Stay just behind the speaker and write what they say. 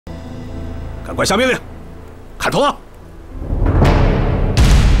赶快下命令，砍头啊！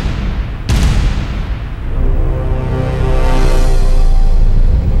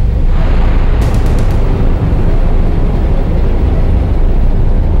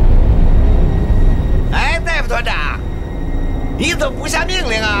 团长，你怎么不下命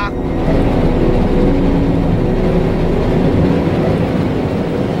令啊？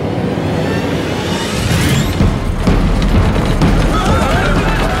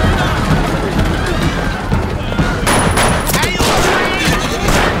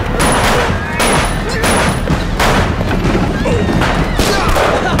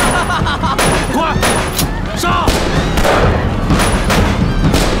快上！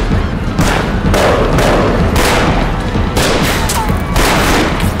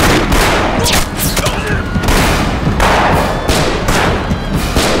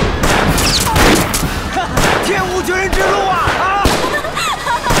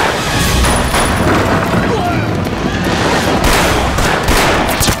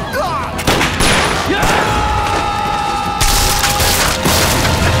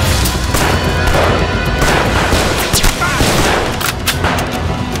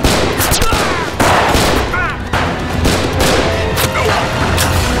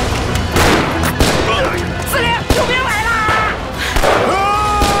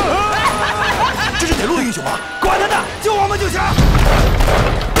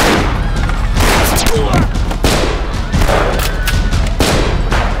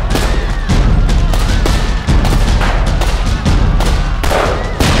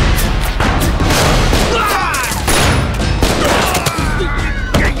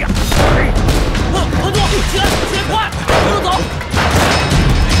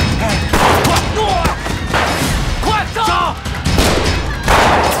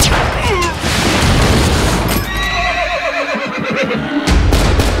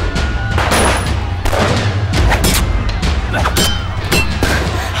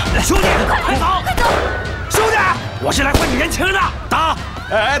 我是来还你人情的，打！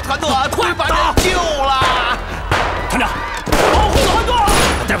哎，团长，快把人救了！团长，保护团长！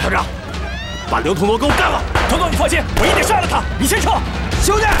戴副团长，把刘同谋给我干了！团长，你放心，我一定杀了他。你先撤，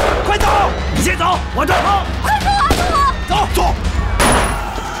兄弟，快走！你先走，我这跑。快走啊，走！走走，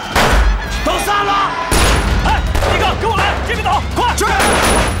都散了！哎，一个跟我来，这边走，快去！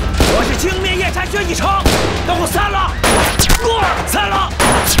我是青面夜叉薛一成，给我散了！散了！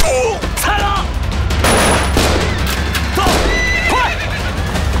散了！ 走，快！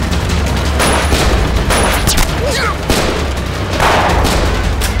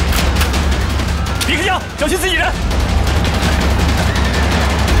别开枪，小心自己人！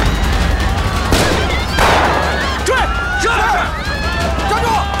追！是！站住！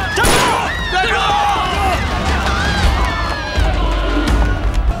站住！站住！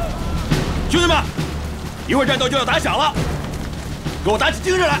兄弟们，一会儿战斗就要打响了，给我打起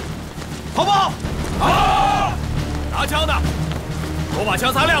精神来，好不好？好！ 拿枪的，给我把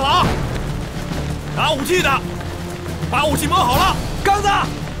枪擦亮了啊！拿武器的，把武器摸好了。刚子，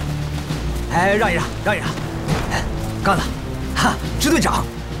哎，让一让，让一让。哎，刚子，哈，支队长，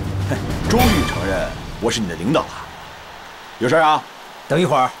终于承认我是你的领导了。有事啊？等一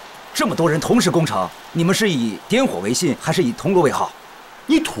会儿，这么多人同时攻城，你们是以点火为信，还是以铜锣为号？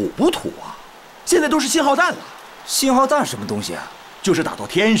你土不土啊？现在都是信号弹了。信号弹什么东西啊？就是打到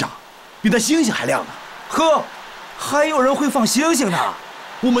天上，比那星星还亮呢。呵。 还有人会放星星呢，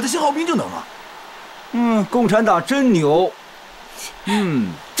我们的信号兵就能啊。共产党真牛。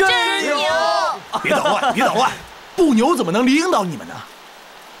真牛！别捣乱，别捣乱，不牛怎么能领导你们呢？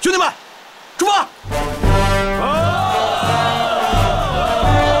兄弟们，出发！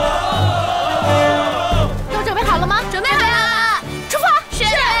都准备好了吗？准备好了，出发！是。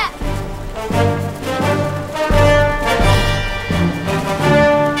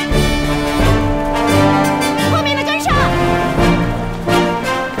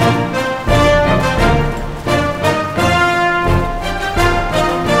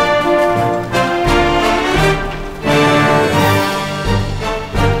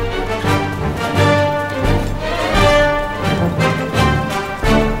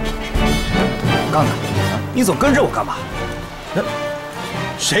你总跟着我干嘛？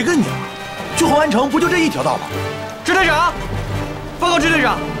谁跟你了？去红安城不就这一条道吗？支队长，报告支队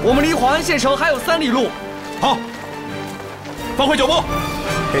长，我们离黄安县城还有3里路。好，放缓脚步。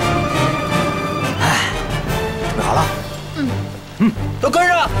哎，准备好了？都跟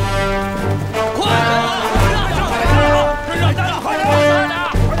上！快点！快点！快点！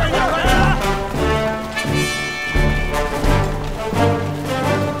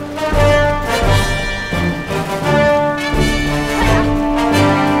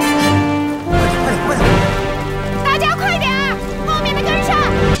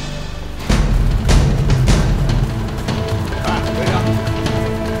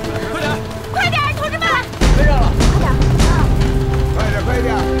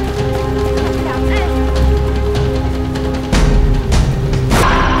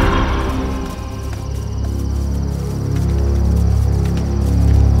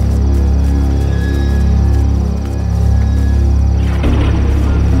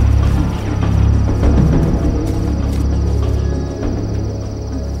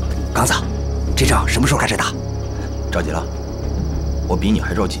什么时候开始打？着急了？我比你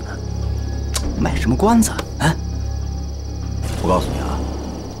还着急呢。卖什么关子？啊！我告诉你啊，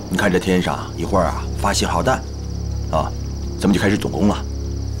你看这天上一会儿啊发信号弹，啊，咱们就开始总攻了。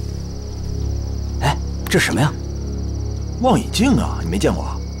哎，这是什么呀？望远镜啊，你没见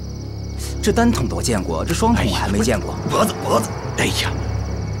过？这单筒我见过，这双筒我还没见过。脖子！哎呀，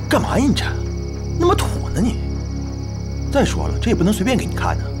干嘛呀你这？那么土呢你？再说了，这也不能随便给你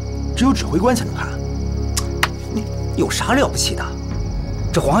看呢，只有指挥官才能看。你有啥了不起的？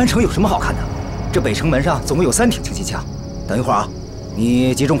这黄安城有什么好看的？这北城门上总共有3挺轻机枪。等一会儿啊，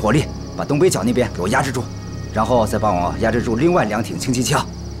你集中火力把东北角那边给我压制住，然后再帮我压制住另外2挺轻机枪。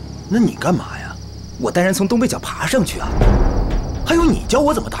那你干嘛呀？我带人从东北角爬上去啊。还有你教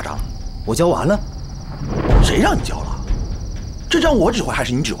我怎么打仗？我教完了。谁让你教了？这仗我指挥还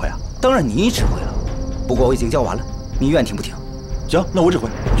是你指挥啊？当然你指挥了，不过我已经教完了，你愿听不听？行，那我指挥，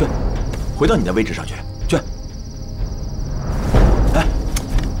去，回到你的位置上去。哎，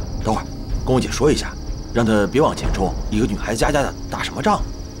等会儿跟我姐说一下，让她别往前冲，一个女孩家的打什么仗？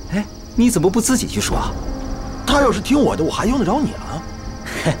哎，你怎么不自己去说啊？她要是听我的，我还用得着你啊？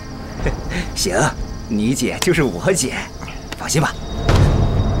行，你姐就是我姐，放心吧。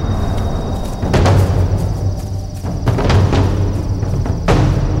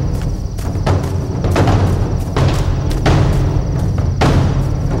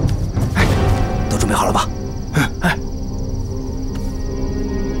哎，都准备好了吧？哎，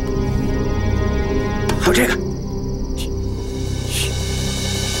还有这个。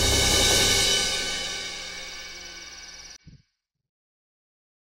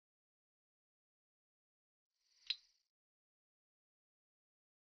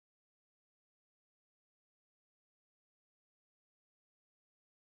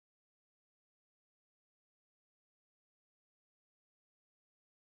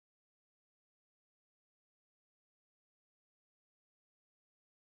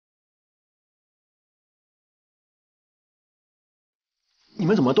你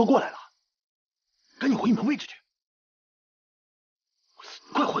们怎么都过来了？赶紧回你们位置去！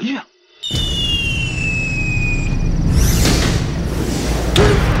快回去啊！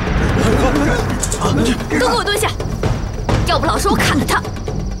都给我蹲下！要不老实我砍了他！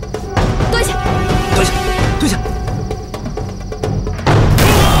蹲下！蹲下！蹲下！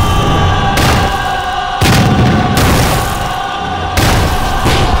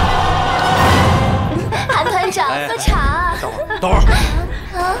韩团长，喝茶。等会儿。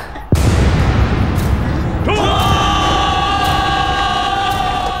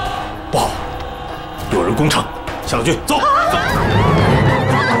不好，有人攻城，向老军走。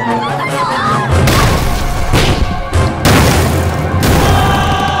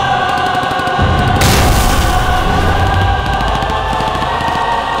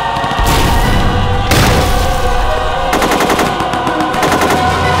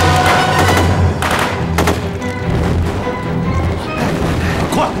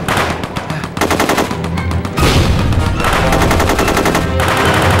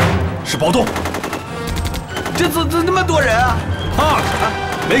暴动！这怎么那么多人啊？怕什么？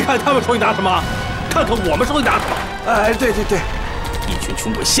没看他们手里拿什么？看看我们手里拿什么？哎，对，一群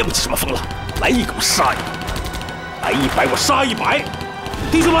穷鬼泄不起什么风了，来一个我杀一个，来100我杀100。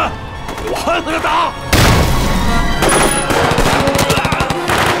弟兄们，给我狠狠的打！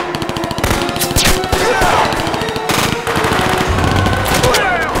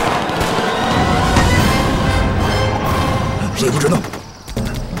谁也不准动！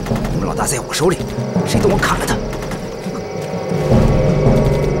你们老大在我手里，谁动我砍了他！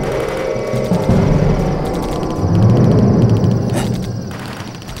哎，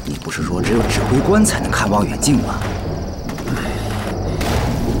你不是说只有指挥官才能看望远镜吗？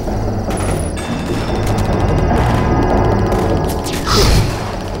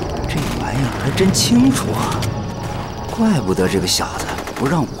这玩意儿还真清楚啊！怪不得这个小子不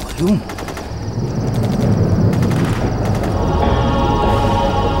让我用。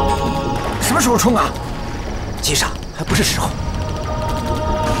什么时候冲啊？击杀还不是时候。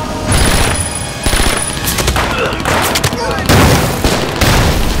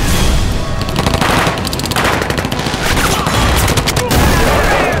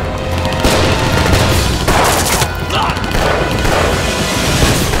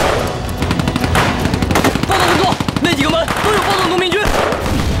报告工作，那几个门都有暴动农民军。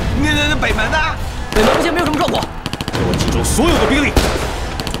那北门呢？北门目前没有什么状况。给我集中所有的兵力，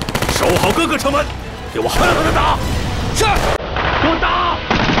守好各个城门，给我狠狠的打！是，给我打！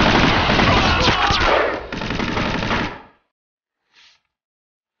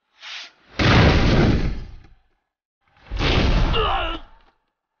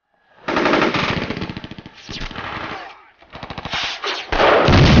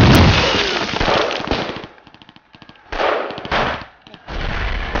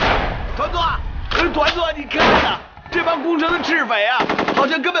团座，你看呐，这帮攻城的赤匪啊，好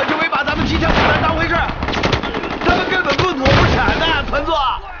像根本就没把咱们机枪子弹当回事，他们根本不躲不闪呐，团座。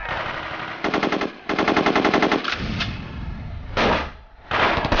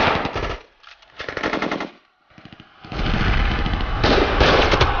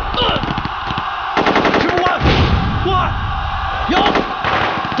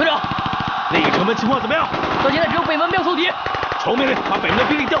情况怎么样？到现在只有北门没有搜敌。传命令，把北门的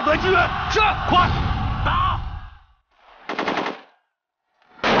兵力调过来支援。是，快打！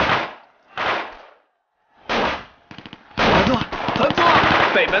团座，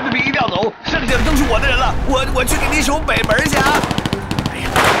北门的兵一调走，剩下的都是我的人了。我去给你守北门去啊！哎呀，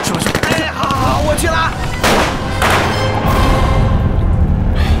是不是？哎，好，我去了。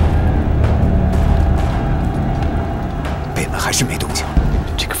北门还是没动静，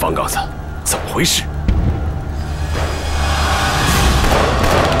这个方刚子。怎么回事？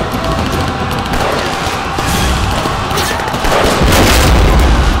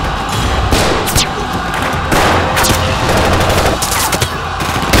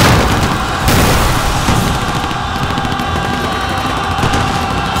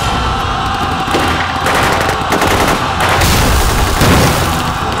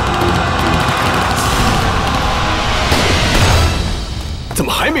怎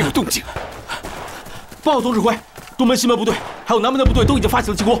么还没有动静？报告总指挥，东门、西门部队还有南门的部队都已经发起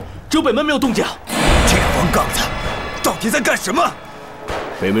了进攻，只有北门没有动静。这个王杠子到底在干什么？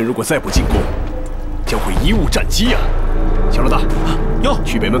北门如果再不进攻，将会贻误战机呀！小老大，有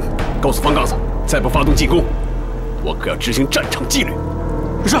去北门告诉方杠子，再不发动进攻，我可要执行战场纪律。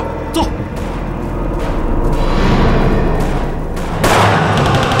是，走。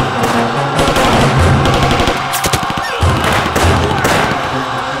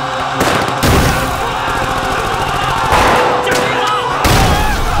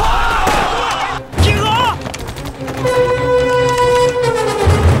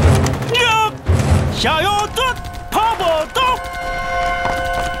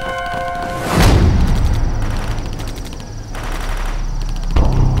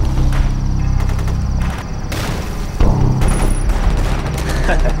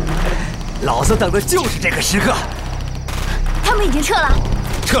老子等的就是这个时刻。他们已经撤了。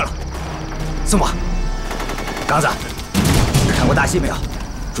撤了。宋马，刚子，你看过大戏没有？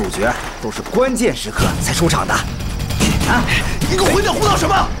主角都是关键时刻才出场的。啊！你给我混账胡闹什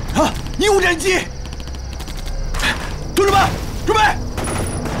么？啊！贻误战机！同志们，准备！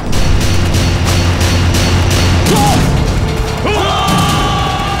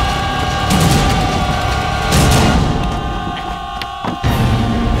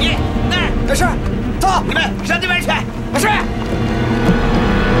没事，走，你们上这边去。是。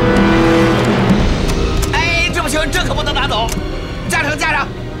哎，这不行，这可不能拿走，加上。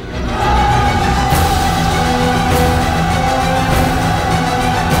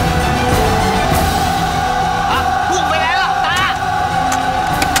啊，部回来了，打！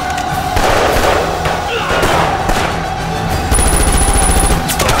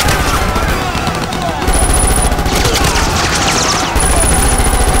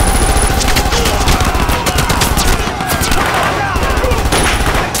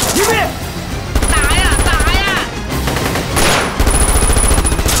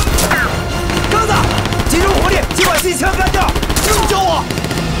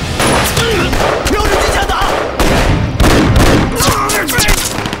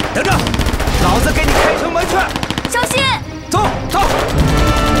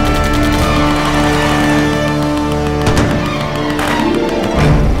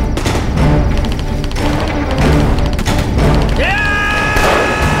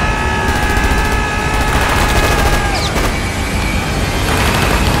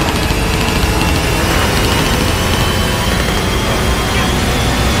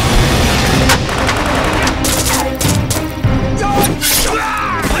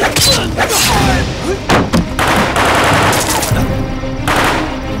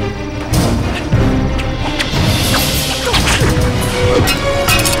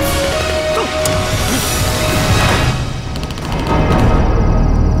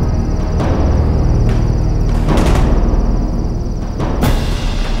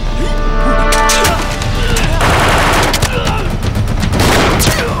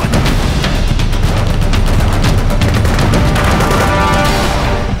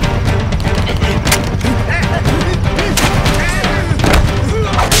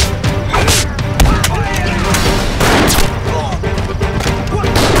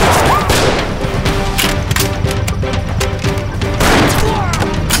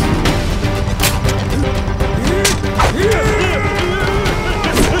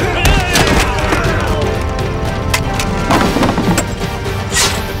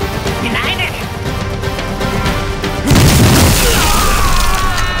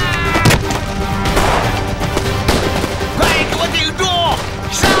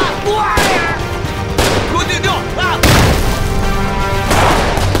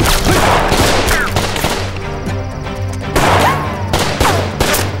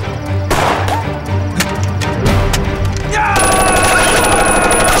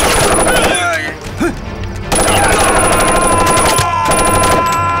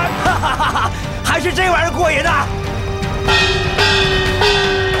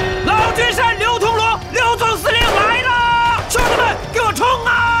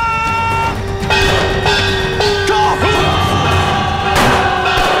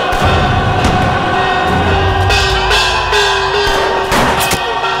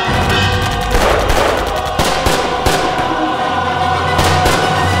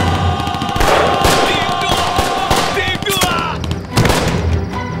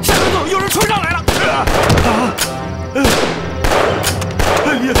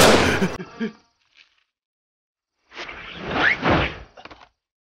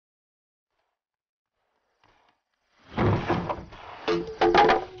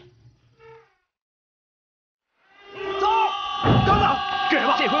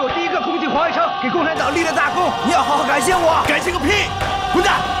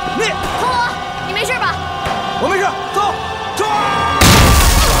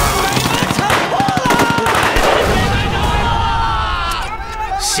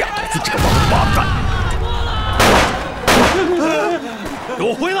给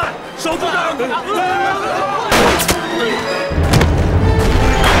我回来！守住这儿！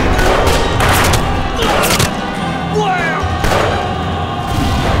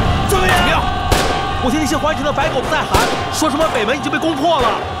怎么样？我听那些环城的白狗子在喊，说什么北门已经被攻破了。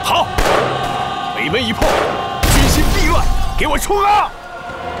好，北门已破，军心必乱，给我冲啊！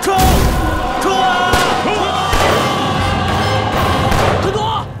冲！冲啊！冲！团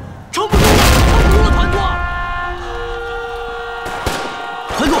座，撑不住了，撑不住了，团座！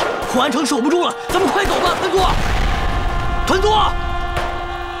团座，环安城守不住了，咱们快走吧，团座！团座！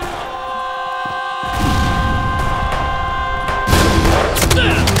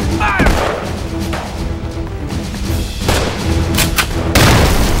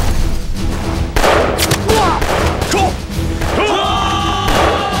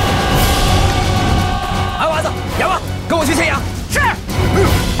跟我去牵羊。是。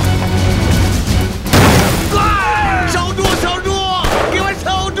守住，守住，给我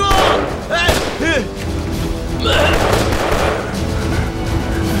守住！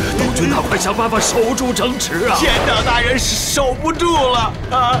岛军呐，快想办法守住城池啊！县长大人守不住了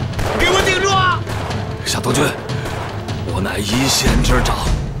啊！给我顶住啊！小岛军，我乃一县之长。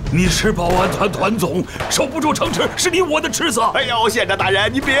你是保安团团总，守不住城池是你我的职责。哎呦，县长大人，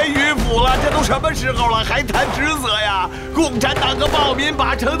你别迂腐了，这都什么时候了，还谈职责呀？共产党和暴民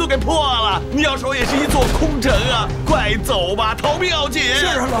把城都给破了，你要守也是一座空城啊！快走吧，逃命要紧。是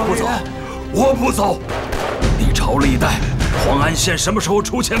啊，老爷。不走，我不走。历朝历代，黄安县什么时候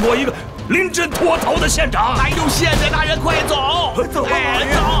出现过一个临阵脱逃的县长？哎呦，县长大人，快走！走，哎，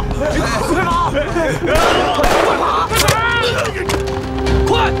走，快跑！快跑！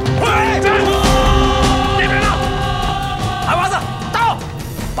快！那边呢？韩娃子，到！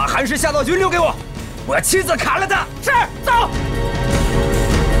把韩氏下道军留给我，我要亲自砍了他。是，走。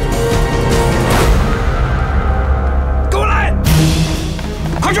跟我来！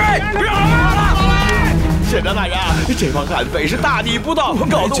快追！别跑了！县长大人啊，这帮悍匪是大逆不道，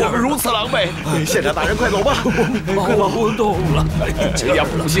搞得我们如此狼狈。县长大人，快走吧！快走！不动了。这样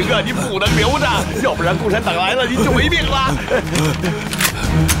不行啊，你不能留着，要不然共产党来了，您就没命了。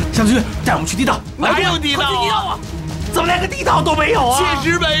向军，带我们去地道。哪有地道啊？怎么连个地道都没有啊？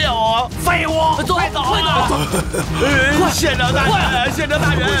确实没有啊！废物！走，快走！快！县长大人，县长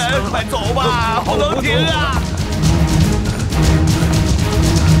大人，快走吧，不能停啊！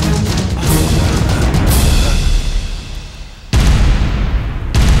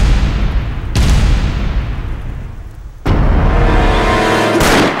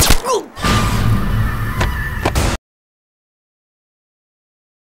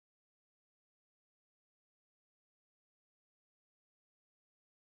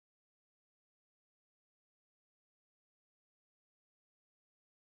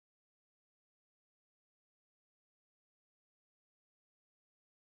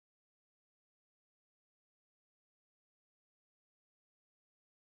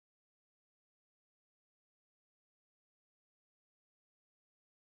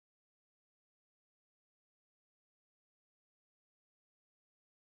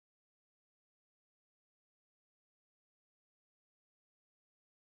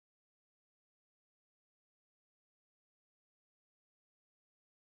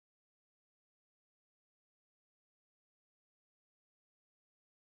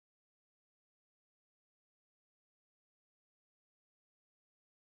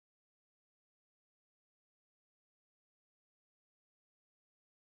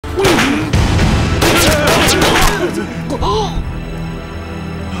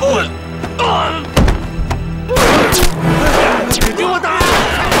给我打！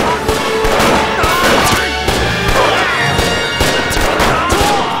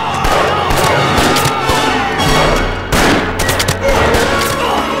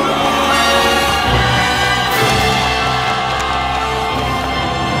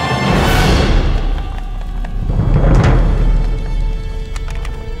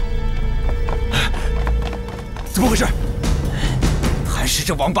怎么回事？还是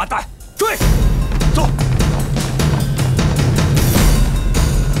这王八蛋！追！走！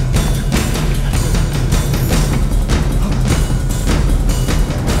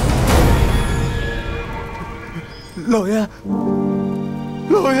老爷，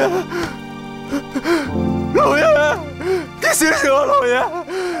老爷，老爷，你醒醒啊，老爷，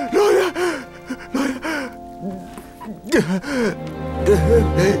老爷，老爷。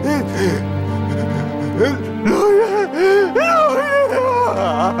老爷，老爷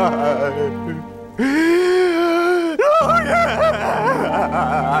啊！老爷！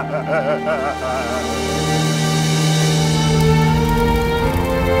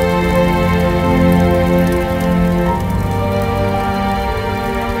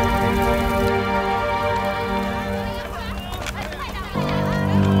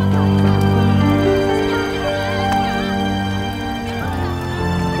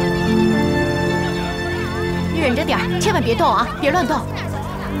万别动啊，别乱动！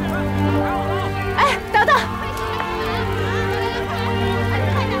哎，等等！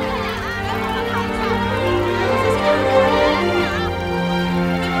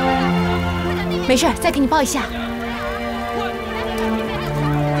没事，再给你抱一下。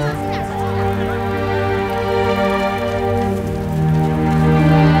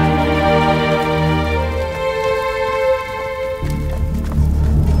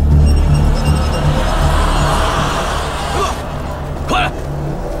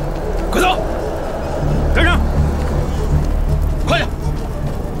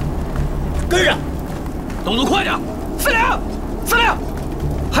动作快点！司令，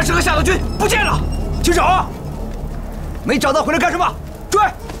还是个下等军，不见了！去找啊！没找到回来干什么？追！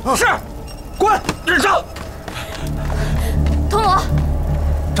是，滚！认账！铜锣，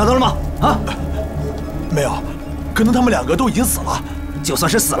找到了吗？啊？没有，可能他们两个都已经死了。就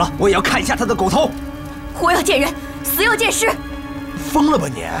算是死了，我也要看一下他的狗头。活要见人，死要见尸。疯了吧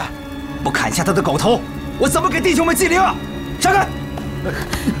你！不看一下他的狗头，我怎么给弟兄们祭灵啊？闪开！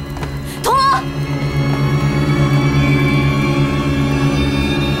铜锣。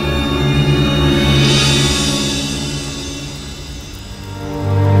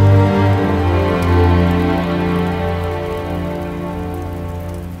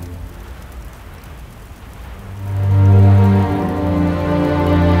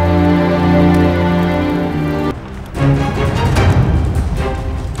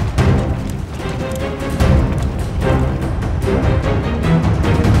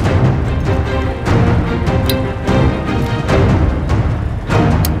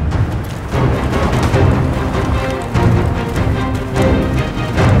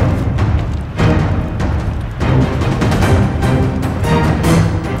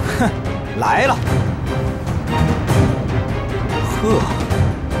来了，呵，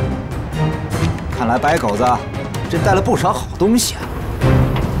看来白狗子真带了不少好东西啊！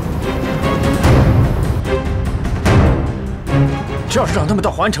这要是让他们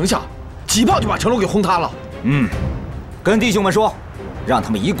到黄安城下，几炮就把城楼给轰塌了。跟弟兄们说，让他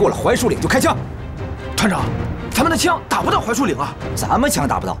们一过了槐树岭就开枪。团长，咱们的枪打不到槐树岭啊！咱们枪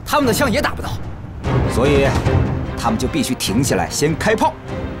打不到，他们的枪也打不到，所以他们就必须停下来先开炮。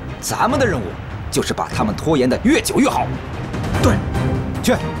咱们的任务就是把他们拖延的越久越好。对，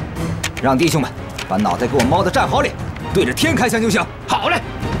去，让弟兄们把脑袋给我猫在战壕里，对着天开枪就行。好嘞，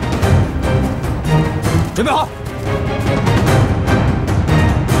准备好。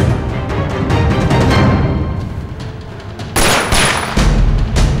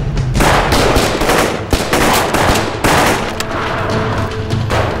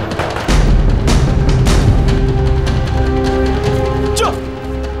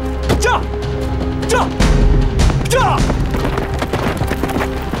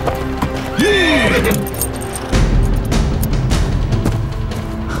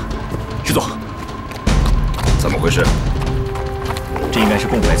师座，怎么回事？这应该是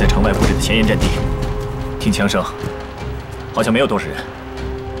共匪在城外布置的前沿阵地。听枪声，好像没有多少人。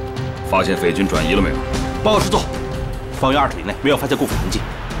发现匪军转移了没有？报告师座，方圆20里内没有发现共匪痕迹，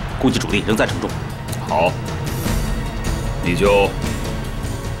估计主力仍在城中。好，你就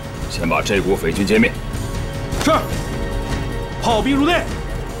先把这股匪军歼灭。是。炮兵入内。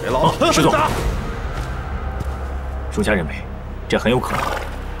别老了，师座。属下认为，这很有可能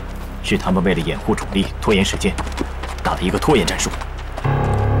是他们为了掩护主力、拖延时间，打的一个拖延战术。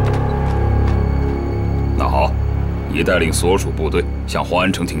那好，你带领所属部队向黄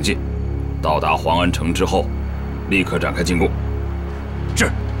安城挺进，到达黄安城之后，立刻展开进攻。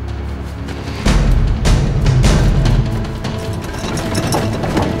是。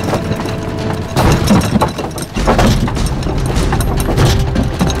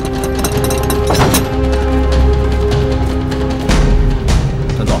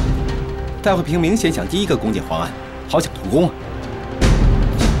戴慧平明显想第一个攻进黄安，好抢突攻啊！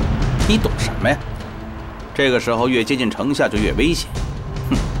你懂什么呀？这个时候越接近城下就越危险。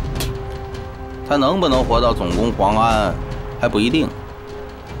哼，他能不能活到总攻黄安还不一定。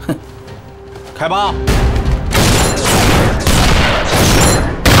哼，开炮！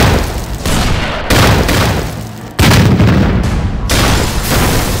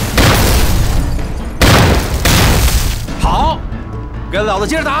好，跟老子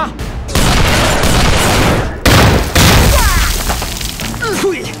接着打！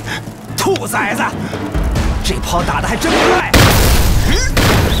呸！兔崽子，这炮打得还真快！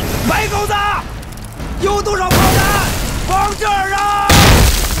白狗子，有多少炮弹？往这儿啊！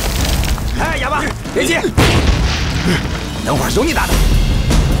哎，哑巴，别急，等会儿有你打的。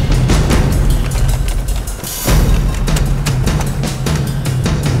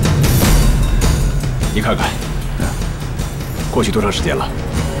你看看，过去多长时间了？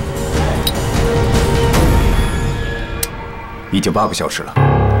已经8个小时了。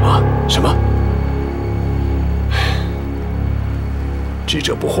啊？什么？智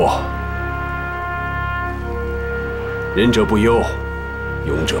者不惑，仁者不忧，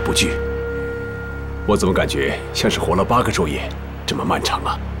勇者不惧。我怎么感觉像是活了8个昼夜，这么漫长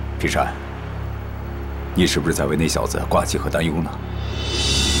啊？平山，你是不是在为那小子挂记和担忧呢？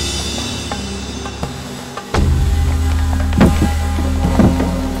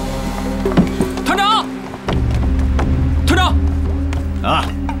 啊！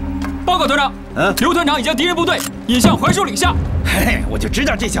报告团长，刘团长已将敌人部队引向槐树岭下。嘿，我就知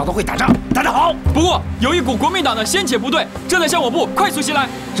道这小子会打仗，打得好。不过有一股国民党的先遣部队正在向我部快速袭来。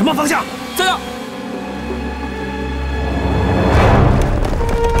什么方向？在那。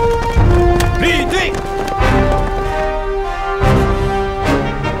立定！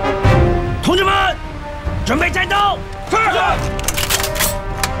同志们，准备战斗！是。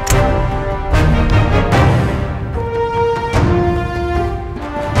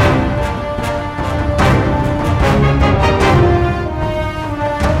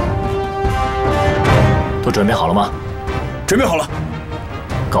 都准备好了吗？准备好了。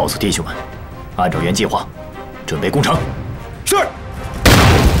告诉弟兄们，按照原计划，准备攻城。是。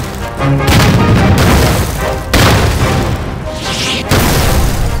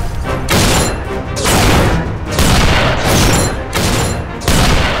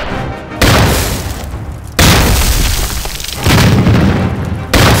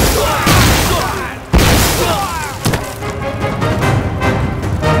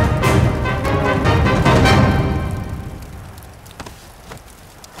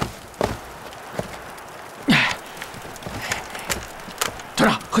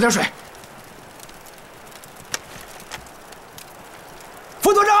喝点水。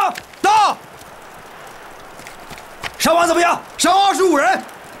副团长到。伤亡怎么样？伤亡25人。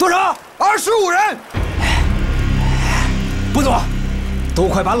多少？25人。部总，都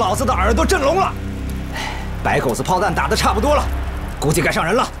快把老子的耳朵震聋了。白狗子炮弹打得差不多了，估计该上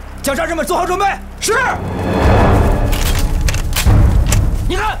人了。叫战士们做好准备。是。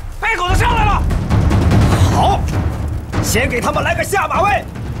你看，白狗子上来了。好，先给他们来个下马威。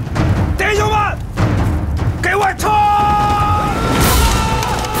 弟兄们，给我冲！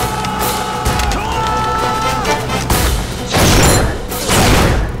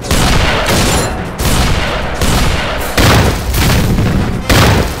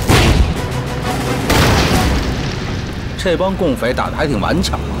这帮共匪打得还挺顽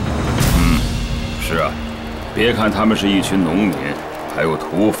强啊。是啊，别看他们是一群农民，还有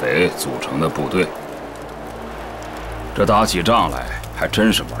土匪组成的部队，这打起仗来还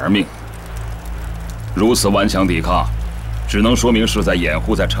真是玩命。 如此顽强抵抗，只能说明是在掩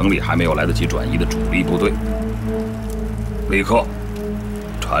护在城里还没有来得及转移的主力部队。立刻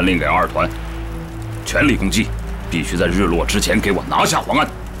传令给2团，全力攻击，必须在日落之前给我拿下黄安。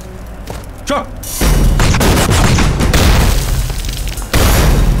是。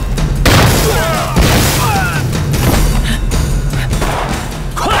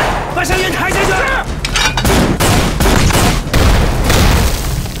快把声音抬下去！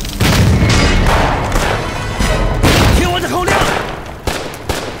 口令，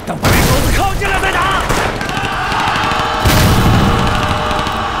等白狗子靠近了再打。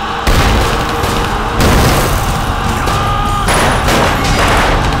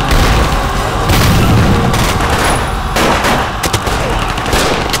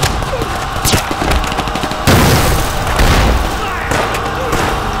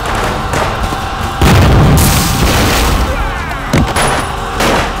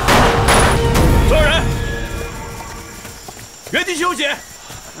所有人，原地休息。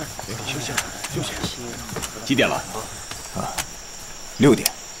 休息。几点了？啊，6点。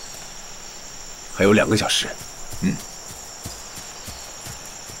还有2个小时。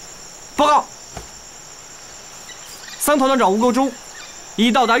报告，3团团长吴国忠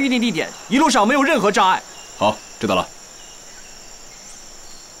已到达预定地点，一路上没有任何障碍。好，知道了。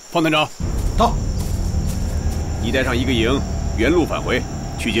方团长，到。你带上1个营，原路返回，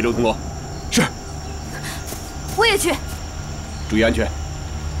去接周通罗。是。我也去。注意安全，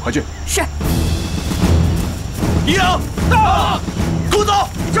快去。是。 一营到，跟走。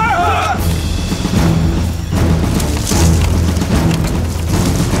是。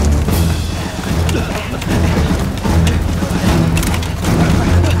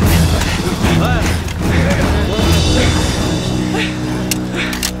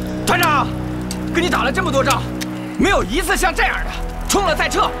团长，跟你打了这么多仗，没有一次像这样的冲了再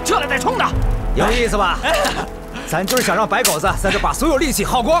撤，撤了再冲的，有意思吧？咱就是想让白狗子在这把所有力气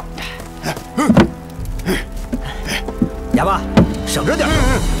耗光。哑巴，省着点。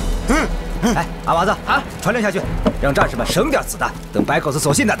哎，阿娃子啊，传令下去，让战士们省点子弹，等白狗子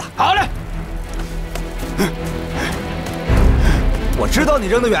走近再打。好嘞。我知道你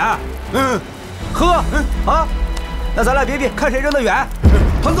扔得远。呵，啊，那咱俩比比，看谁扔得远。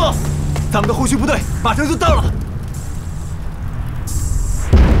团哥，咱们的后续部队马上就到了。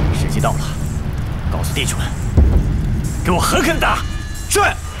时机到了，告诉弟兄们，给我狠狠打！是。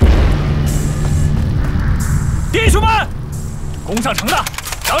弟兄们，攻上城的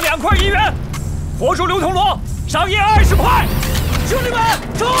赏2块1元，活捉刘铜锣赏银20块。兄弟们，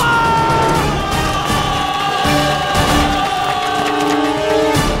冲啊！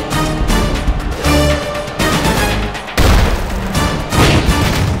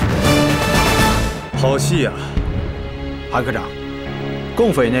好戏呀，韩科长，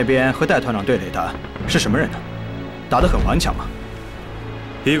共匪那边和戴团长对垒的是什么人呢？打得很顽强吗？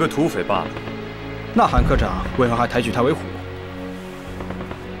一个土匪罢了。那韩科长为何还抬举他为虎？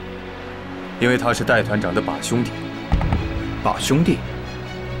因为他是戴团长的把兄弟。把兄弟？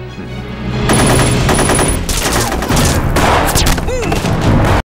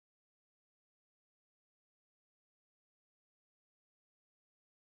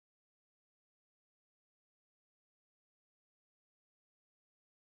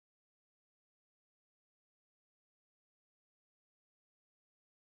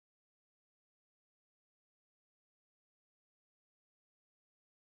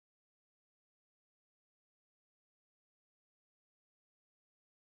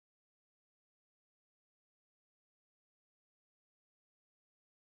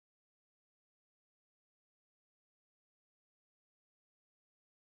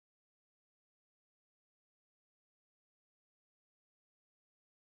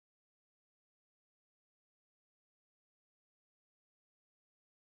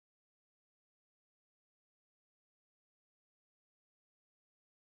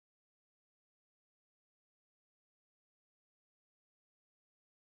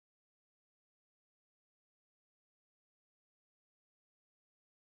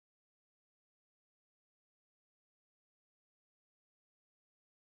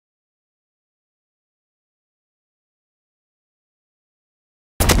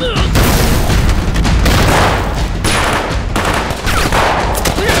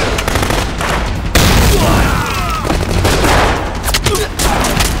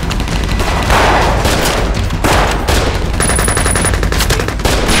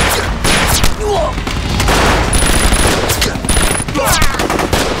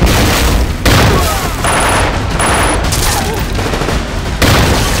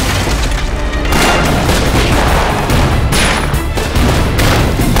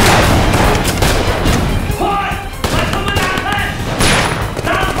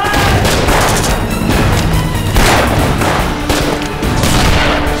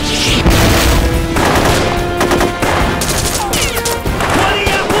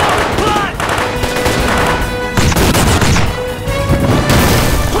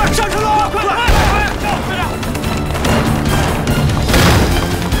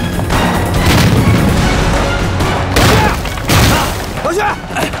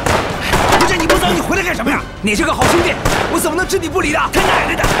你是个好兄弟，我怎么能置你不理的？他奶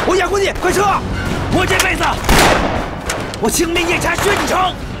奶的！我养活你，快撤！我这辈子，我青面夜叉薛继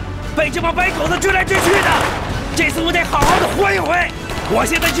成，被这帮白狗子追来追去的，这次我得好好的活一回。我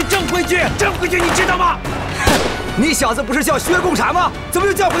现在是正规军，正规军你知道吗？你小子不是叫薛共产吗？怎么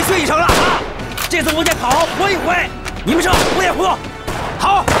又叫回薛继成了？啊！这次我得好好活一回。你们撤，我也活。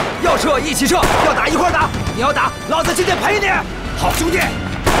好，要撤一起撤，要打一块打。你要打，老子今天陪你。好兄弟。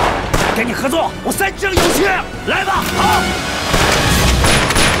跟你合作，我3生有屈。来吧，好！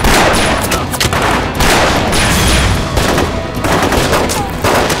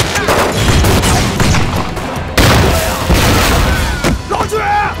老许，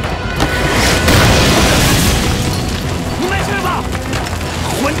你没事吧？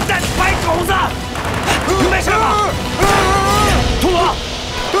混蛋白狗子，你没事吧？秃罗，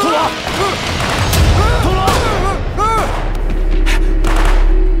秃罗，秃罗！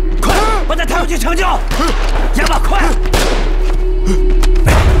把他抬回去抢救！哑巴，快！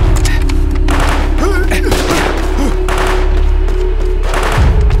铜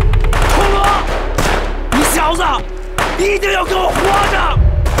锣，你小子一定要给我活着，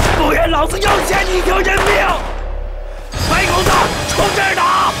不然老子要欠你一条人命！白狗子，冲这儿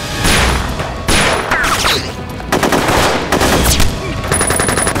打！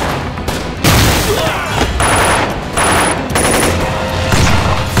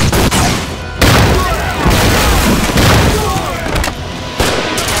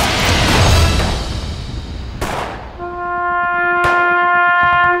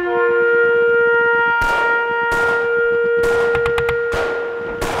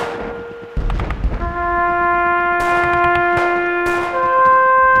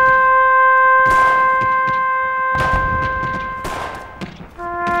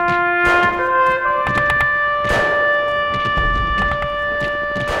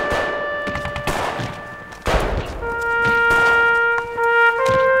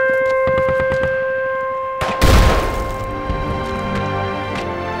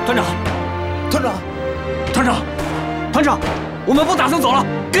团长，团长，团长，团长，我们不打算走了，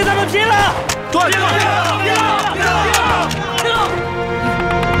跟他们拼了！对，拼了！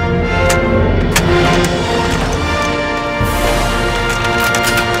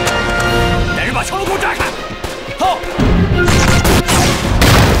来人，把城楼给我炸开！好。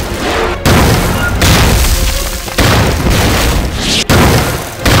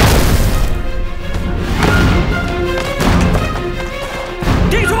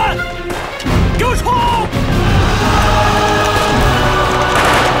 弟兄们，给我冲！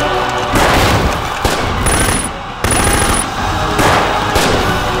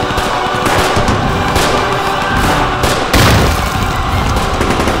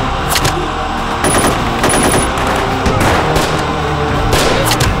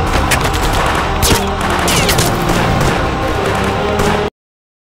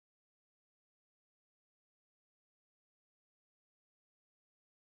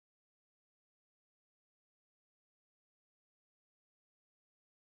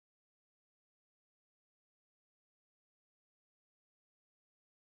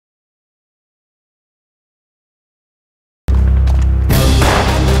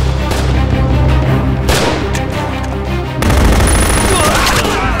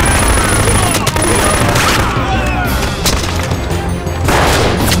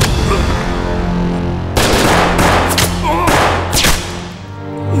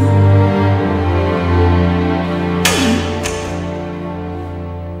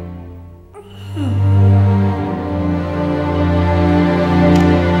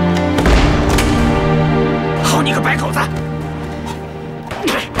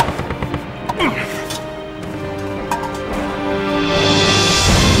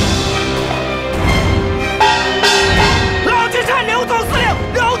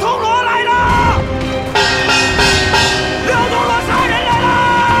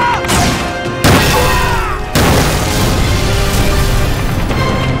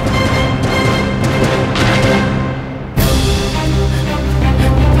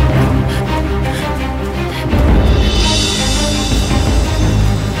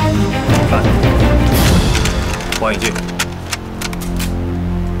欢迎进。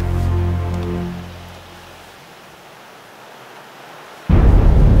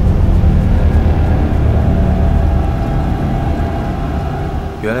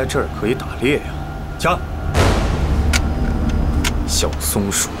原来这儿可以打猎呀！枪，小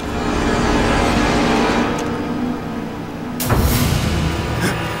松鼠。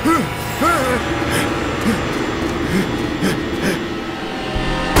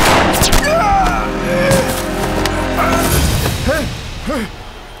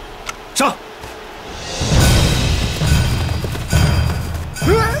 上！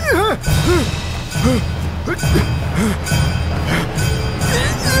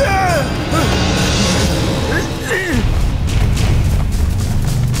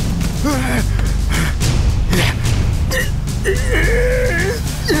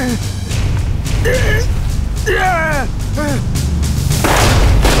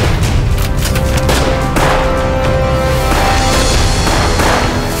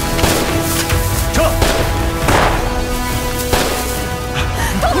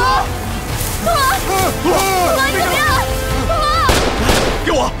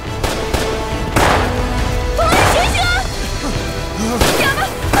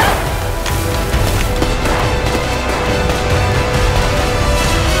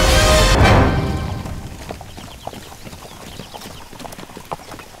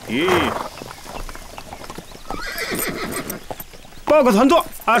报告团座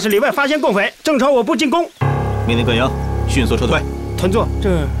，20里外发现共匪，正朝我部进攻。命令各营迅速撤退。团座，这……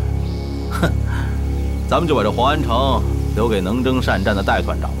哼，咱们就把这黄安城留给能征善战的戴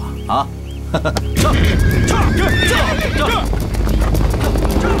团长了啊！上！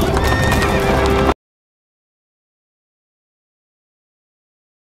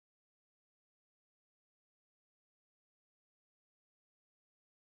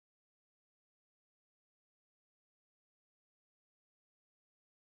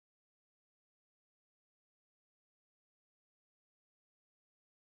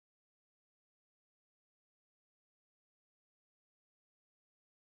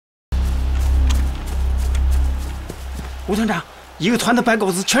吴团长，一个团的白狗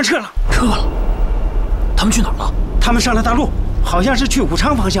子全撤了。撤了？他们去哪儿了？他们上了大路，好像是去武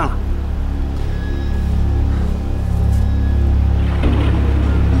昌方向了。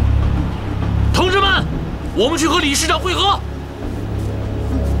同志们，我们去和李师长会合。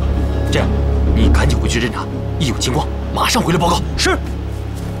这样，你赶紧回去侦查，一有情况马上回来报告。是。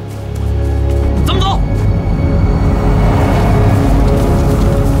咱们走。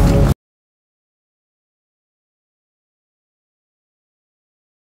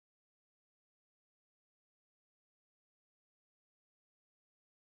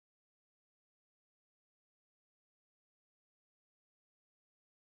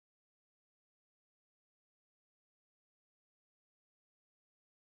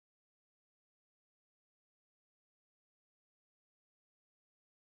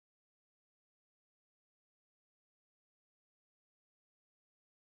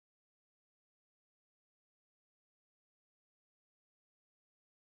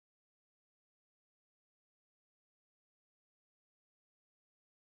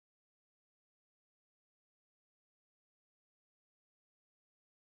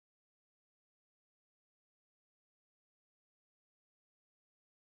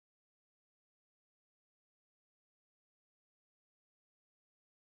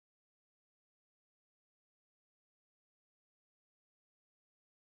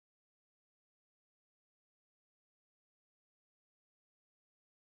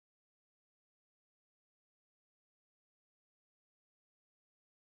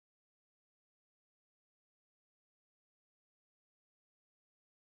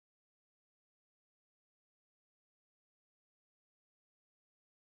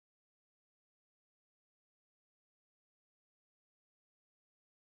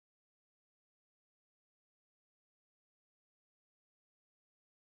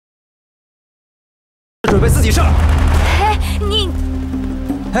准备自己上。哎，你，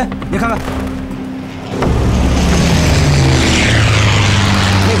哎，你看看，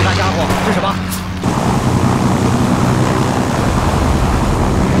那个大家伙是什么？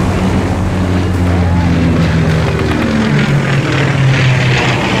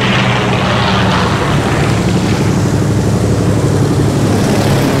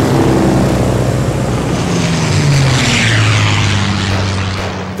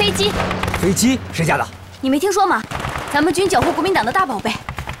 飞机谁家的？你没听说吗？咱们军缴获国民党的大宝贝，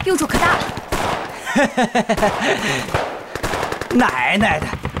用处可大了。奶奶的，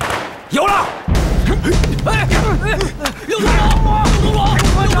有了！哎，刘同罗，刘同罗，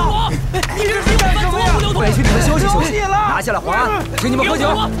刘同罗，你是谁犯错误？刘同罗，回去你们休息休息，拿下了黄安，请你们喝酒。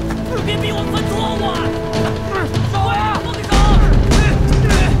别逼我犯错误！手啊，放开手！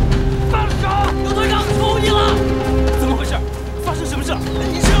放手！刘团长，求你了！怎么回事？发生什么事？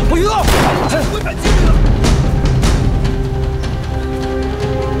你是不许动！违反纪律了！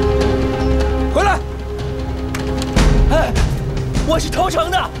回来！哎，我是投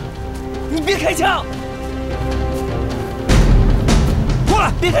诚的，你别开枪！过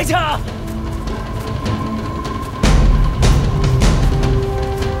来，别开枪！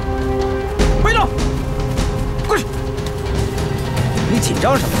别动！过去！你紧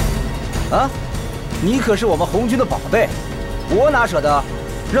张什么？啊？你可是我们红军的宝贝，我哪舍得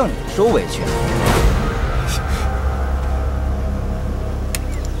让你受委屈啊！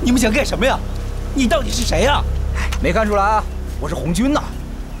你们想干什么呀？你到底是谁呀？没看出来啊？我是红军呐，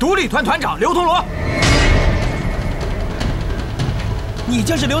独立团团长刘同罗。你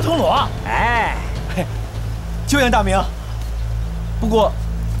就是刘同罗？哎，久仰大名。不过，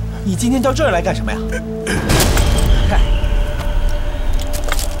你今天到这儿来干什么呀？嗨，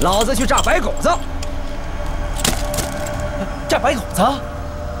老子去炸白狗子。炸白狗子？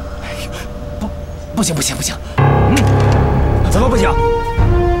哎呦，不行！怎么不行？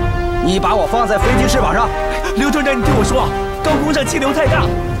你把我放在飞机翅膀上，刘团长，你听我说，高空上气流太大，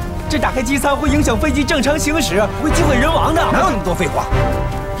这打开机舱会影响飞机正常行驶，会机毁人亡的。哪有那么多废话？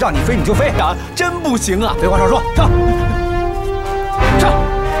让你飞你就飞啊！真不行啊！废话少说，上！上！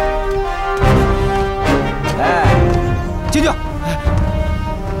哎，进去！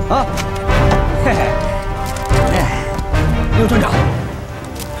啊！嘿嘿。刘团长，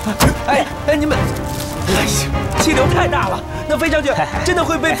哎，你们，哎呀，气流太大了，那飞上去真的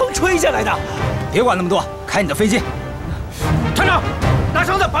会被风吹下来的。别管那么多，开你的飞机。团长，拿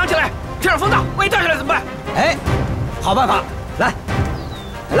绳子绑起来，天上风大，万一掉下来怎么办？哎，好办法，来，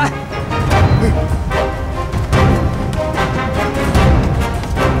来。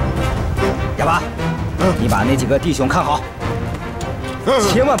哑巴，你把那几个弟兄看好，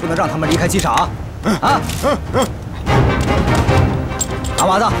千万不能让他们离开机场啊！阿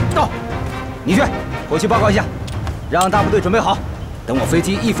娃子到，你去，回去报告一下，让大部队准备好。等我飞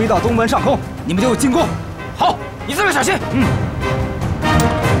机一飞到东门上空，你们就进攻。好，你这边小心。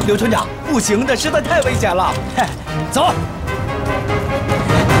刘团长，不行的，实在太危险了。走。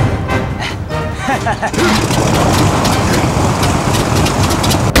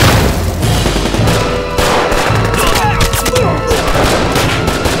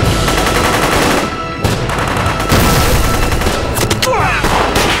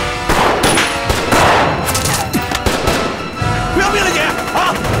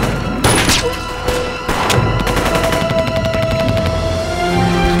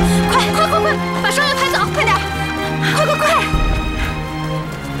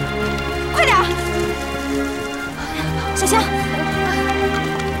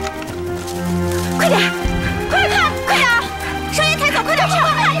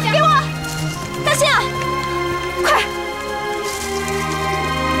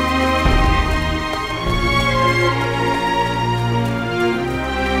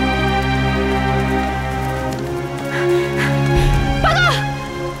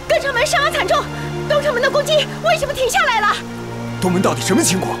东门到底什么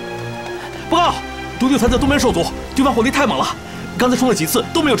情况？报告，独立团在东门受阻，对方火力太猛了，刚才冲了几次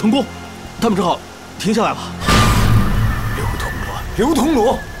都没有成功，他们只好停下来了。刘同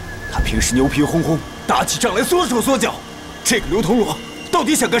罗，他平时牛皮哄哄，打起仗来缩手缩脚。这个刘同罗到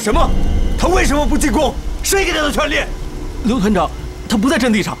底想干什么？他为什么不进攻？谁给他的权利？刘团长，他不在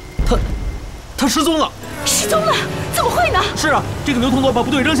阵地上，他失踪了。失踪了？怎么会呢？是啊，这个刘同罗把部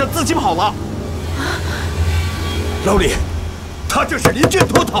队扔下，自己跑了。老李。他这是临阵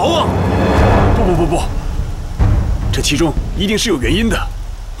脱逃啊！不，这其中一定是有原因的。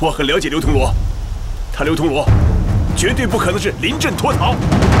我很了解刘同罗，刘同罗绝对不可能是临阵脱逃。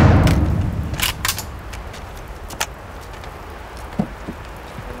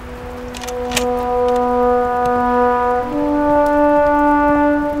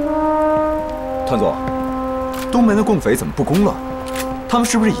总，东门的共匪怎么不攻了？他们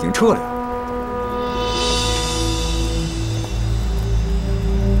是不是已经撤了呀？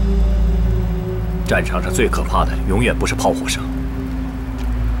战场上最可怕的，永远不是炮火声，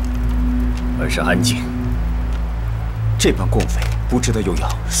而是安静。这帮共匪不知道又要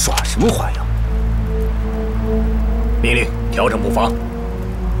耍什么花样。命令调整步伐，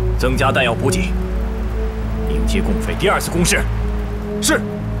增加弹药补给，迎接共匪第2次攻势。是。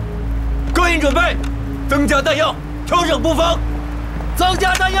各营准备，增加弹药，调整步伐。增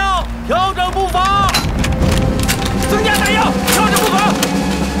加弹药，调整步伐。增加弹药，调整步伐。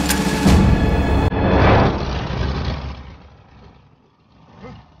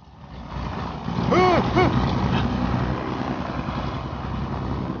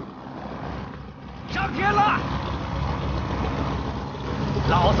上天了！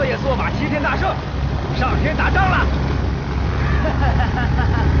老子也做把齐天大圣，上天打仗了！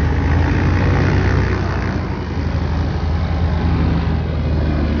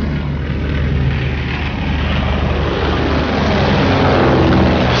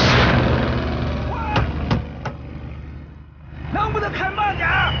能不能开慢点？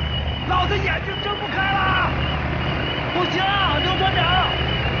老子眼睛睁不开了！不行，刘团长，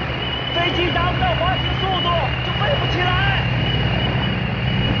飞机达不到滑行速度就飞不起来。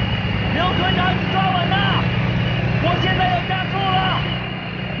刘团长，你抓稳呐！我现在要加速了，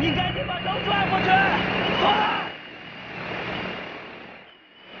你赶紧把头转过去，快！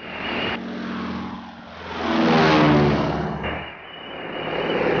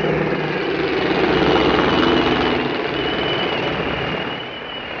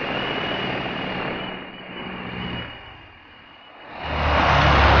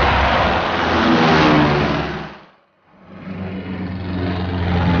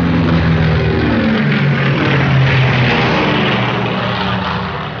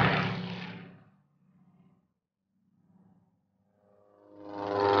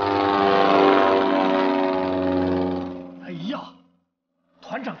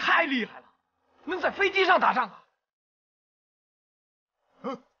团长太厉害了，能在飞机上打仗啊！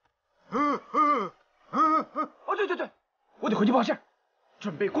哦，对，我得回去报信，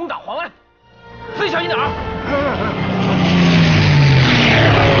准备攻打黄安，飞小心点儿。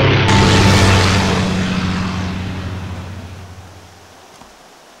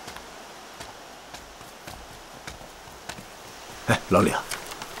哎，老李啊，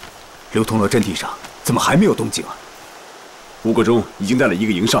刘同乐阵地上怎么还没有动静啊？吴国忠已经带了1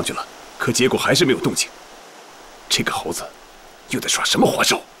个营上去了，可结果还是没有动静。这个猴子又在耍什么花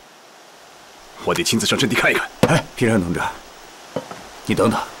招？我得亲自上阵地看一看。哎，平山同志，你等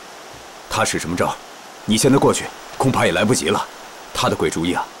等，他使什么招？你现在过去恐怕也来不及了。他的鬼主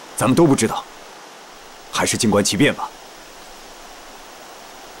意啊，咱们都不知道，还是静观其变吧。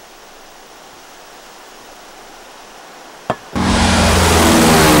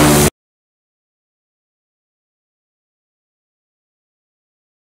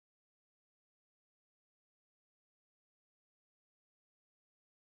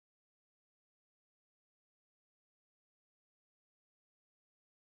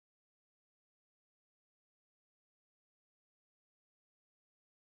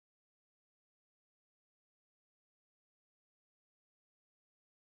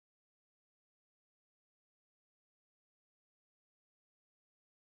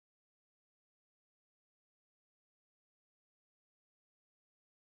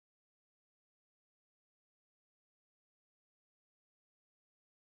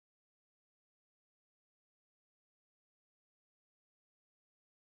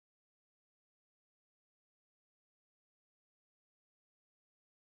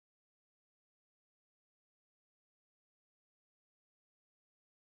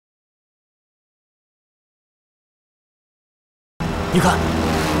你看，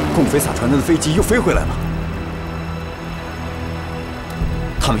共匪撒传单的飞机又飞回来了。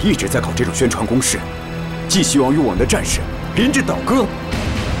他们一直在搞这种宣传攻势，寄希望于我们的战士连日倒戈。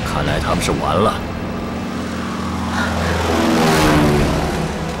看来他们是完了。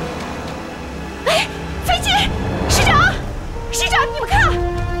哎，飞机！师长，师长，你们看！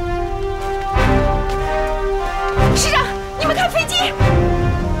师长，你们看飞机！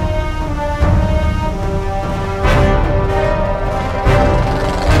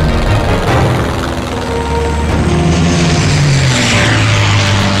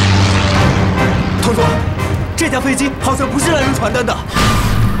唐总，这架飞机好像不是来扔传单的。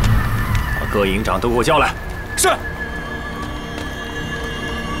把各营长都给我叫来。是。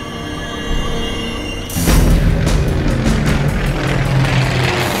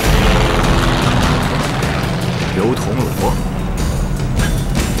刘同鲁，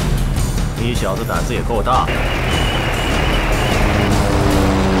你小子胆子也够大的，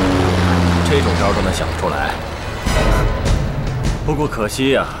这种招都能想得出来。不过可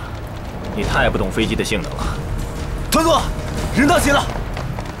惜呀，你太不懂飞机的性能了。团座，人到齐了。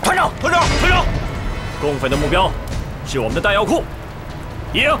团长，团长，团长，共匪的目标是我们的弹药库。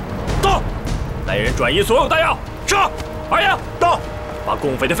一营到，来人转移所有弹药。是。二营到，把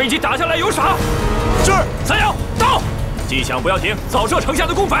共匪的飞机打下来有赏。是。三营到，机枪不要停，扫射城下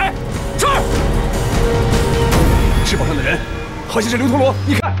的共匪。是。翅膀上的人好像是刘铜锣，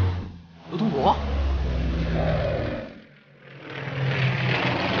你看，刘铜锣。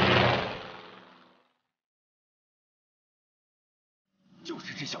就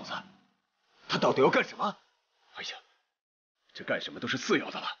是这小子，他到底要干什么？哎呀，这干什么都是次要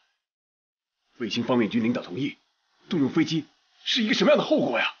的了。卫星方面军领导同意动用飞机，是一个什么样的后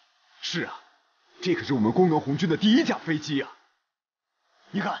果呀？是啊，这可是我们工农红军的第一架飞机呀！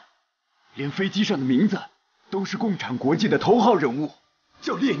你看，连飞机上的名字都是共产国际的头号人物，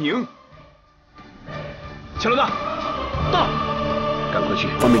叫列宁。小老大，到，赶快去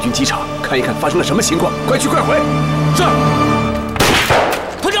方面军机场看一看发生了什么情况，快去快回。是。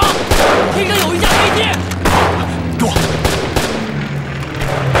团长，天上有一架飞机。给我。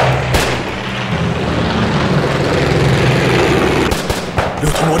刘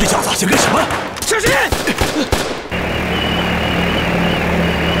铜锣这小子想干什么？小心！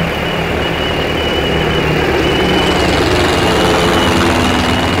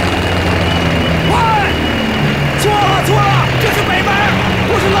喂，错了错了，这是北门，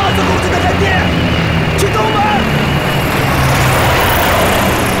我是老子公司的人地，去东门。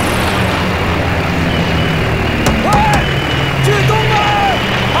去东门！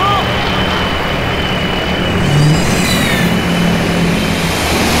好。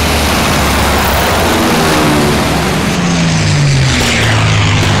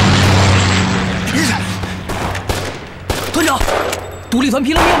团长，独立团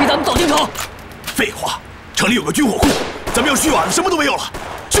拼了命比咱们早进城。废话，城里有个军火库，咱们要虚瓦了，什么都没有了。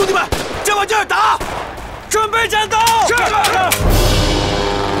兄弟们，加把劲儿打！准备战斗！是。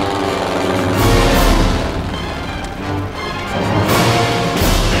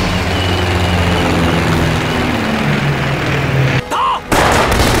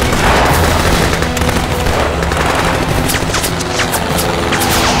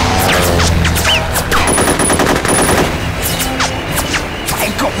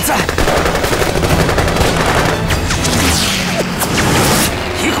狗子！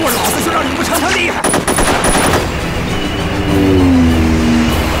一会儿老子就让你们尝尝厉害！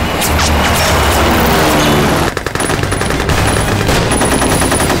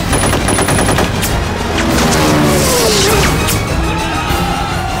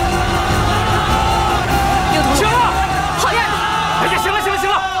刘同学，好样的！哎呀，行了行了行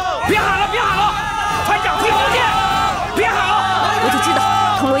了，别喊了别喊了，团长听不见，别喊了！我就知道。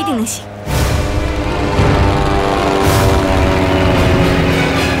铜锣一定能行。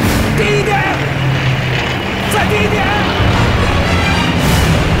低一点，再低一点。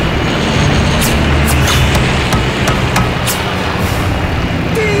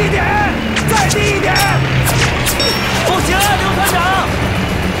低一点，再低一点。不行啊，刘团长，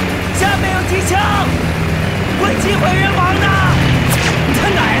下面有机枪，会击毁人亡的。你他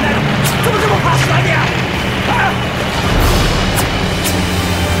奶奶的，怎么这么怕死啊你？啊！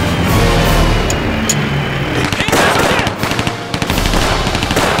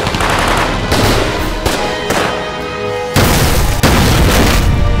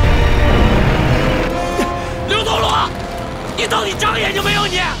你到底长眼睛没有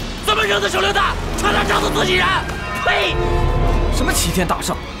你？怎么扔的手榴弹，差点炸死自己人！呸！什么齐天大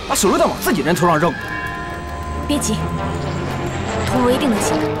圣，把手榴弹往自己人头上扔？别急，铜锣一定能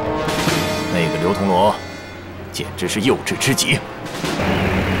行的。那个刘铜锣，简直是幼稚之极。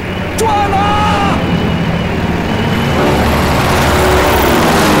转了！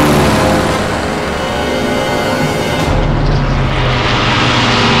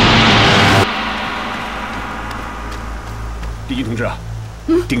敌军同志啊，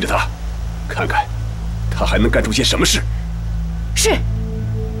盯着他，看看他还能干出些什么事。是。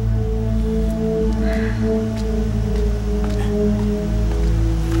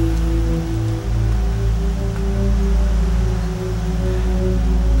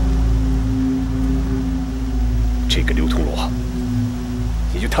这个刘铜锣，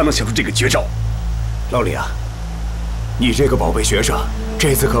也就他能想出这个绝招。老李啊，你这个宝贝学生，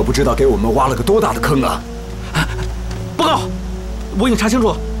这次可不知道给我们挖了个多大的坑啊！报告，我已经查清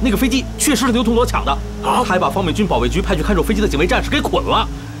楚，那个飞机确实是刘铜锣抢的，他还把方美军保卫局派去看守飞机的警卫战士给捆了。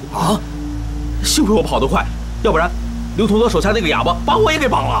啊！幸亏我跑得快，要不然刘铜锣手下那个哑巴把我也给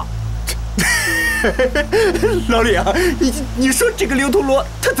绑了。老李啊，你说这个刘铜锣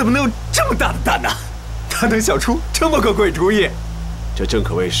他怎么能有这么大的胆呢？他能想出这么个鬼主意？这正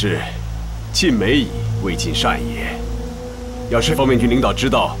可谓是尽美矣，未尽善也。要是方面军领导知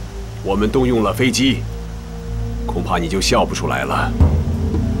道我们动用了飞机，恐怕你就笑不出来了。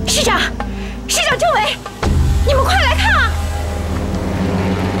师长，政委，你们快来看啊！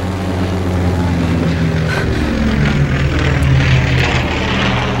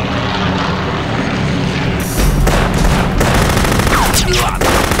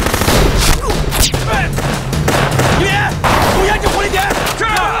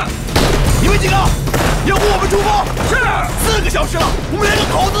 几个，要不我们出发？是，4个小时了，我们连个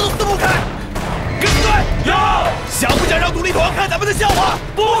口子都撕不开。跟着队，有。想不想让独立团看咱们的笑话？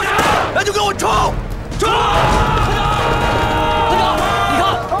不想。那就跟我冲！冲！团长，你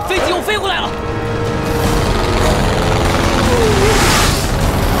看，飞机又飞回来了。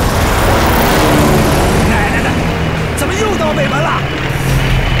奶奶的，怎么又到北门了？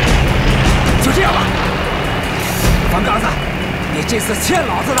就这样吧，王刚子，你这次欠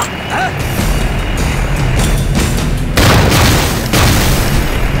老子的，哎。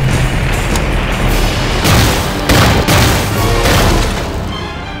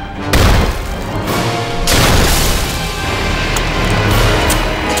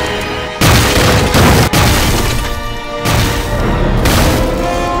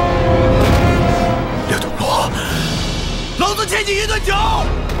 牵起一顿酒，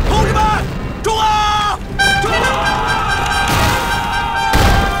同志们，冲啊！冲啊！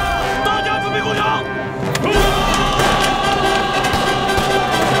大家准备攻城！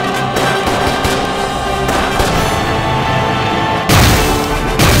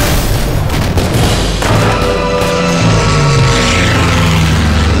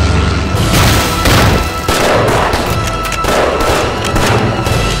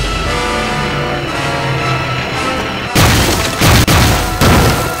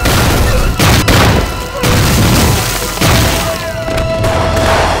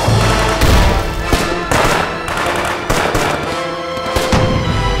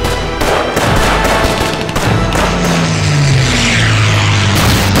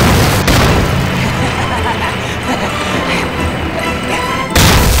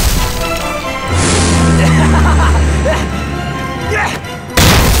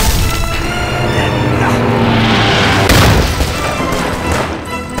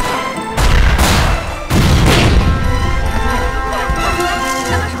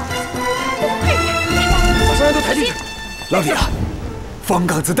老李啊，方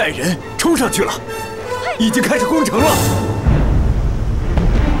刚子带人冲上去了，已经开始攻城了。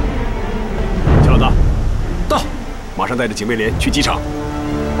小老大，到，马上带着警卫连去机场，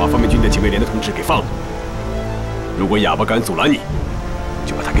把方面军的警卫连的同志给放了。如果哑巴敢阻拦你，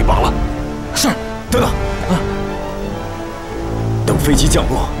就把他给绑了。是，等等啊！等飞机降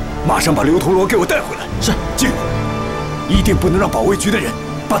落，马上把刘铜锣给我带回来。是，记住，一定不能让保卫局的人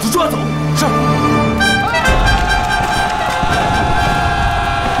把他抓走。是。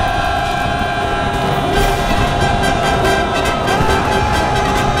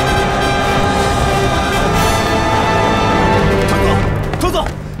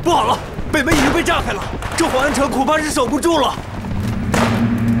 不好了，北门已经被炸开了，这黄安城恐怕是守不住了。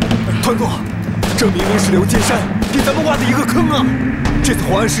团座，这明明是刘金山给咱们挖的一个坑啊！这次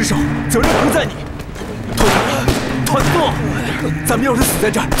黄安失守，责任不在你。团座，咱们要是死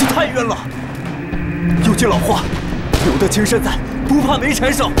在这儿，就太冤了。有句老话，留得青山在，不怕没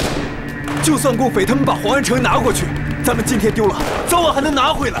柴烧。就算共匪他们把黄安城拿过去，咱们今天丢了，早晚还能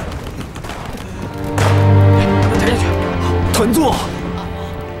拿回来。抬下去，团座。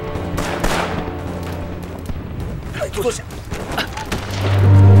 坐下。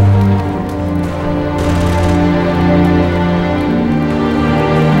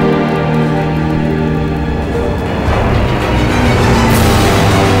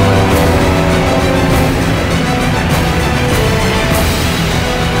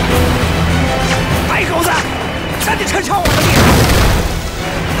白狗子，赶紧抻长我的脸！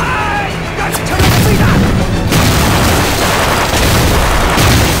嗨，赶紧抻我的飞弹！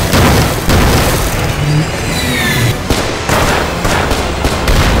 团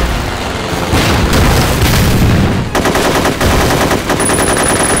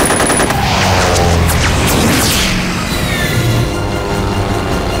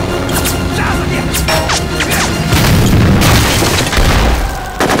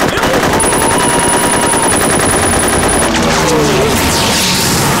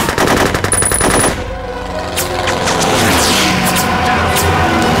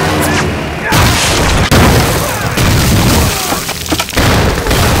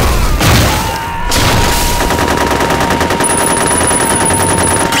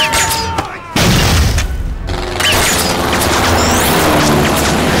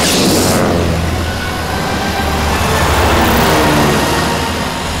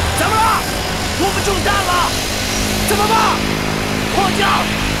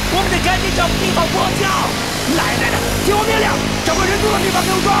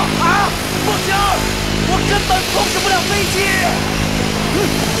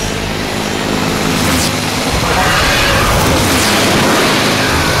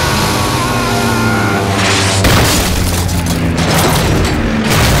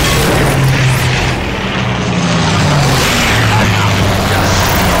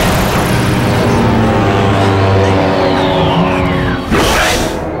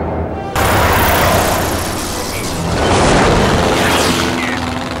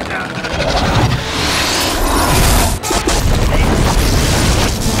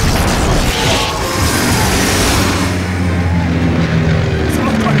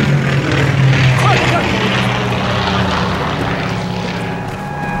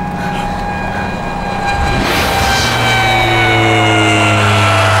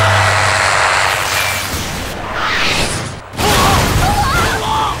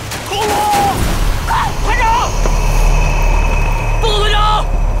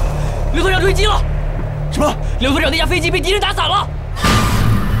飞机了！什么？刘团长那架飞机被敌人打散了！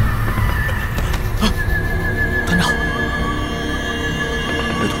团长，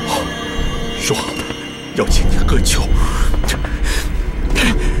刘同老说要请你喝酒。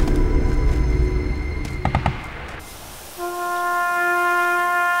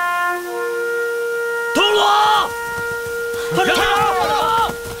铜锣！团长！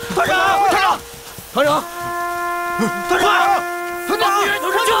团长！团长！团长！团长！团长！敌人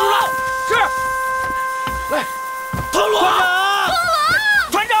投射救出来！是。来，铜锣！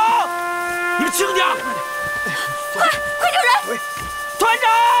团长！你们轻点！快救人！团长！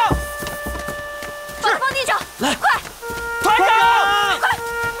把他放地上！来，快！团长！快！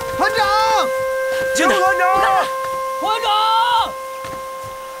团长！轻点！团长！团长！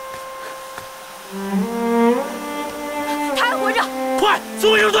他还活着！快，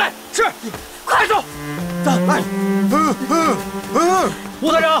送卫生队！是，快走！走，来！吴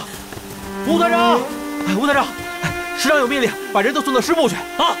团长，吴团长，吴团长，师长有命令，把人都送到师部去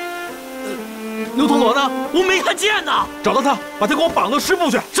啊！刘铜锣呢？我没看见呢。找到他，把他给我绑到师部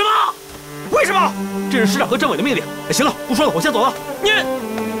去。什么？为什么？这是师长和政委的命令。行了，不说了，我先走了。你，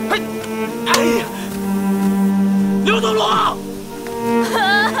哎呀，刘铜锣！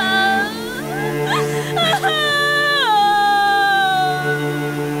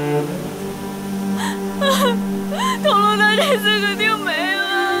铜锣他这次肯定没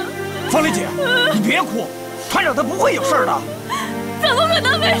了。方丽姐，你别哭，团长他不会有事的。怎么可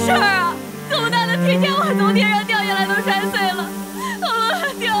能没事啊？这么大的铁剑我从天上掉下来都摔碎了，铜锣他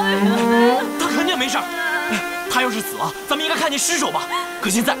掉下来了。他肯定没事。他要是死了，咱们应该看见尸首吧？可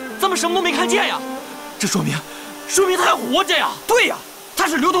现在咱们什么都没看见呀，这说明他还活着呀。对呀，他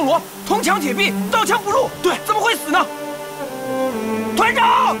是刘铜锣，铜墙铁壁，刀枪不入。对，怎么会死呢？团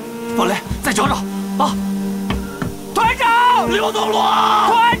长，方雷，再找找啊！团长，刘铜锣，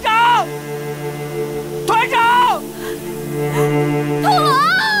团长，团长，铜锣，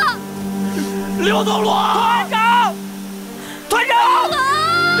刘铜锣，团长，团长，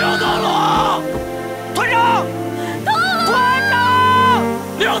刘铜锣，团长，团长，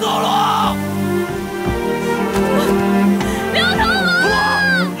刘铜锣。